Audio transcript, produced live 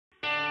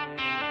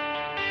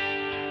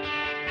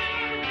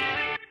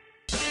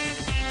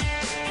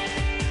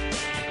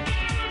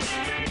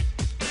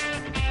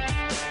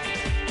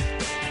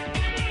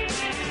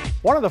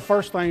One of the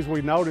first things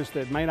we noticed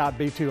that may not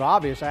be too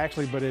obvious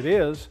actually, but it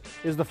is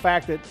the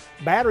fact that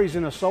batteries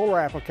in a solar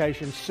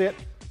application sit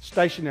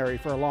stationary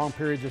for long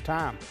periods of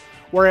time.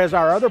 Whereas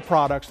our other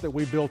products that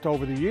we built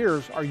over the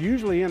years are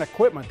usually in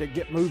equipment that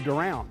get moved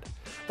around.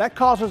 That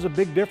causes a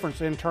big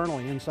difference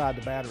internally inside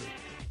the battery.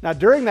 Now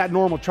during that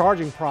normal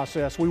charging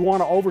process, we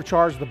want to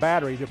overcharge the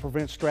battery to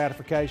prevent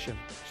stratification.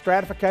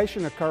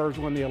 Stratification occurs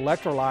when the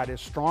electrolyte is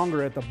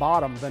stronger at the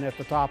bottom than at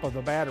the top of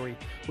the battery.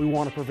 We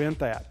want to prevent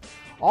that.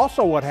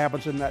 Also what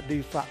happens in that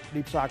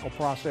deep cycle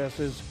process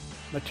is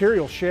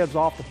material sheds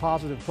off the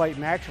positive plate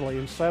naturally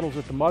and settles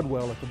at the mud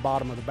well at the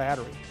bottom of the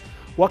battery.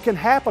 What can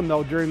happen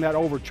though during that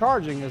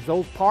overcharging is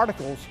those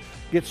particles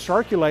get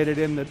circulated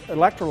in the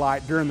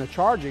electrolyte during the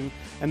charging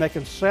and they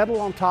can settle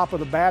on top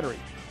of the battery.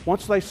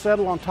 Once they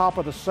settle on top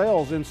of the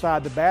cells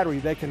inside the battery,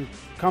 they can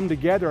come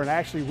together and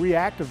actually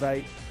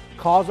reactivate,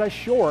 cause a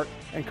short,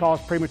 and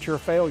cause premature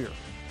failure.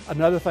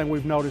 Another thing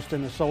we've noticed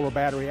in the solar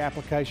battery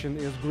application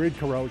is grid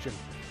corrosion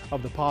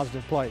of the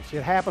positive plates.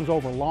 It happens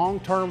over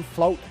long-term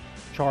float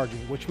charging,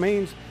 which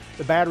means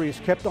the battery is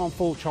kept on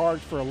full charge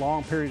for a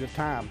long period of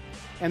time.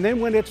 And then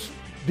when it's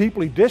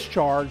deeply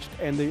discharged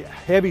and the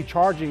heavy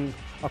charging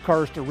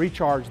occurs to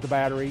recharge the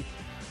battery,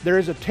 there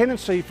is a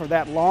tendency for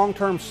that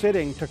long-term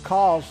sitting to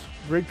cause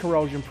grid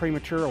corrosion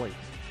prematurely.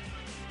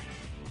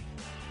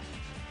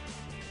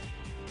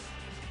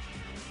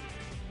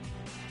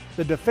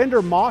 The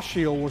Defender Moss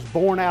Shield was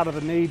born out of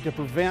the need to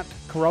prevent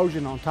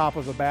corrosion on top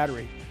of the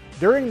battery.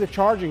 During the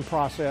charging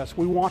process,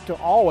 we want to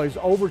always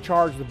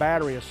overcharge the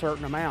battery a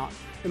certain amount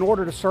in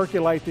order to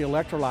circulate the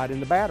electrolyte in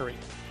the battery.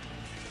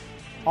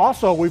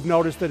 Also, we've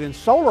noticed that in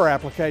solar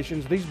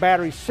applications, these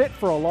batteries sit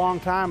for a long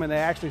time and they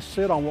actually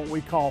sit on what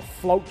we call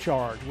float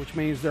charge, which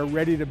means they're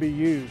ready to be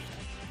used.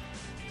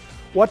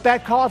 What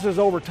that causes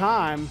over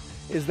time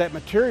is that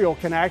material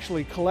can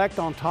actually collect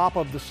on top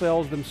of the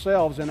cells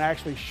themselves and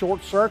actually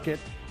short circuit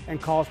and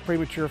cause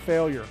premature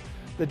failure.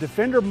 The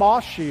Defender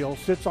Moss Shield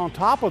sits on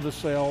top of the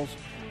cells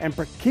and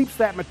keeps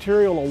that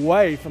material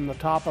away from the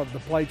top of the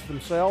plates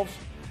themselves,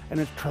 and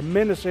it's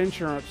tremendous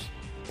insurance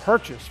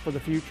purchase for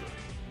the future.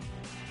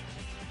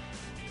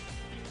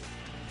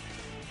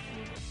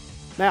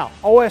 Now,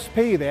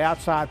 OSP, the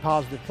outside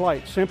positive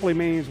plate, simply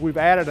means we've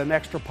added an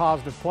extra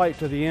positive plate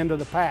to the end of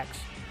the packs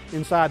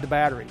inside the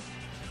battery.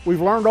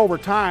 We've learned over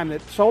time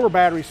that solar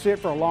batteries sit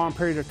for a long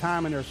period of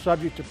time and they're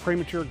subject to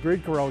premature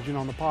grid corrosion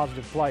on the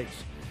positive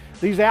plates.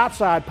 These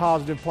outside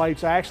positive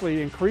plates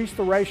actually increase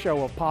the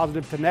ratio of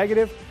positive to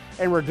negative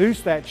and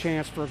reduce that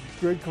chance for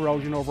grid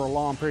corrosion over a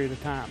long period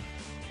of time.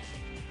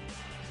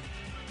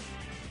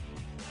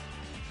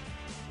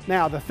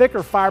 Now, the thicker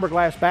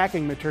fiberglass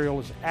backing material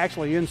is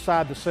actually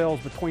inside the cells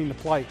between the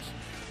plates.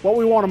 What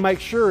we want to make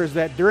sure is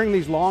that during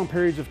these long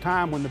periods of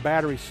time when the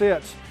battery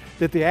sits,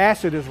 that the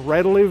acid is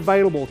readily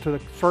available to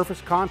the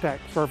surface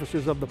contact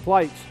surfaces of the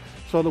plates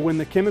so that when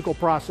the chemical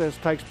process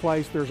takes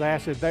place, there's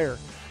acid there.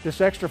 This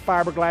extra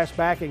fiberglass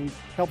backing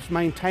helps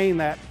maintain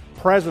that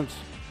presence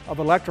of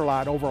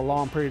electrolyte over a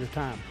long period of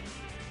time.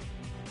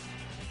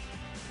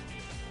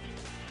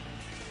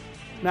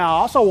 Now,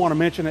 I also want to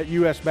mention that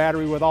US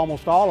Battery, with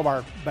almost all of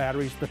our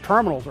batteries, the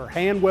terminals are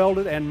hand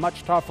welded and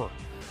much tougher.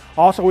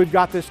 Also, we've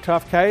got this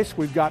tough case,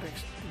 we've got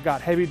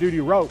heavy duty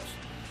ropes.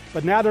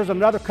 But now there's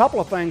another couple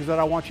of things that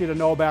I want you to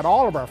know about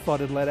all of our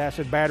flooded lead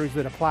acid batteries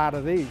that apply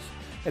to these,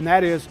 and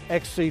that is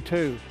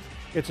XC2.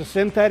 It's a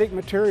synthetic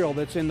material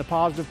that's in the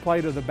positive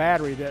plate of the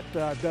battery that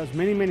does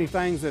many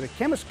things that a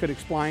chemist could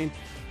explain,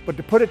 but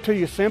to put it to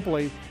you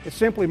simply, it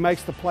simply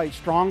makes the plate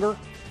stronger.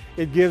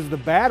 It gives the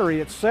battery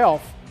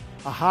itself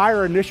a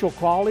higher initial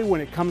quality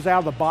when it comes out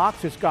of the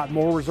box. It's got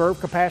more reserve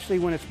capacity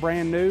when it's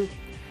brand new.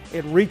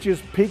 It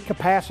reaches peak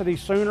capacity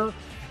sooner.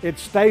 It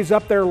stays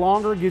up there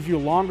longer, gives you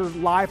longer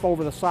life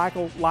over the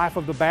cycle life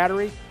of the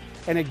battery,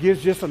 and it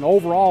gives just an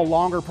overall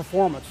longer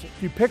performance.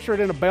 If you picture it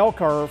in a bell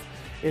curve,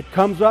 it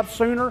comes up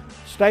sooner,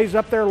 stays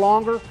up there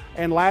longer,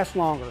 and lasts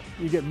longer.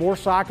 You get more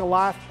cycle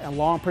life and a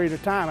long period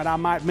of time. And I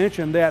might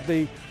mention that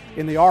in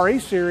the RE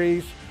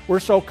series, we're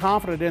so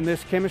confident in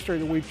this chemistry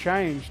that we've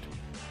changed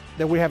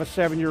that we have a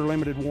 7-year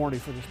limited warranty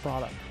for this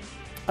product.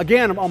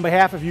 Again, on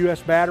behalf of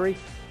US Battery,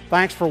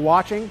 thanks for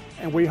watching,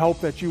 and we hope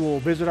that you will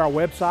visit our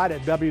website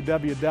at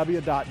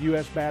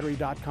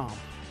www.usbattery.com.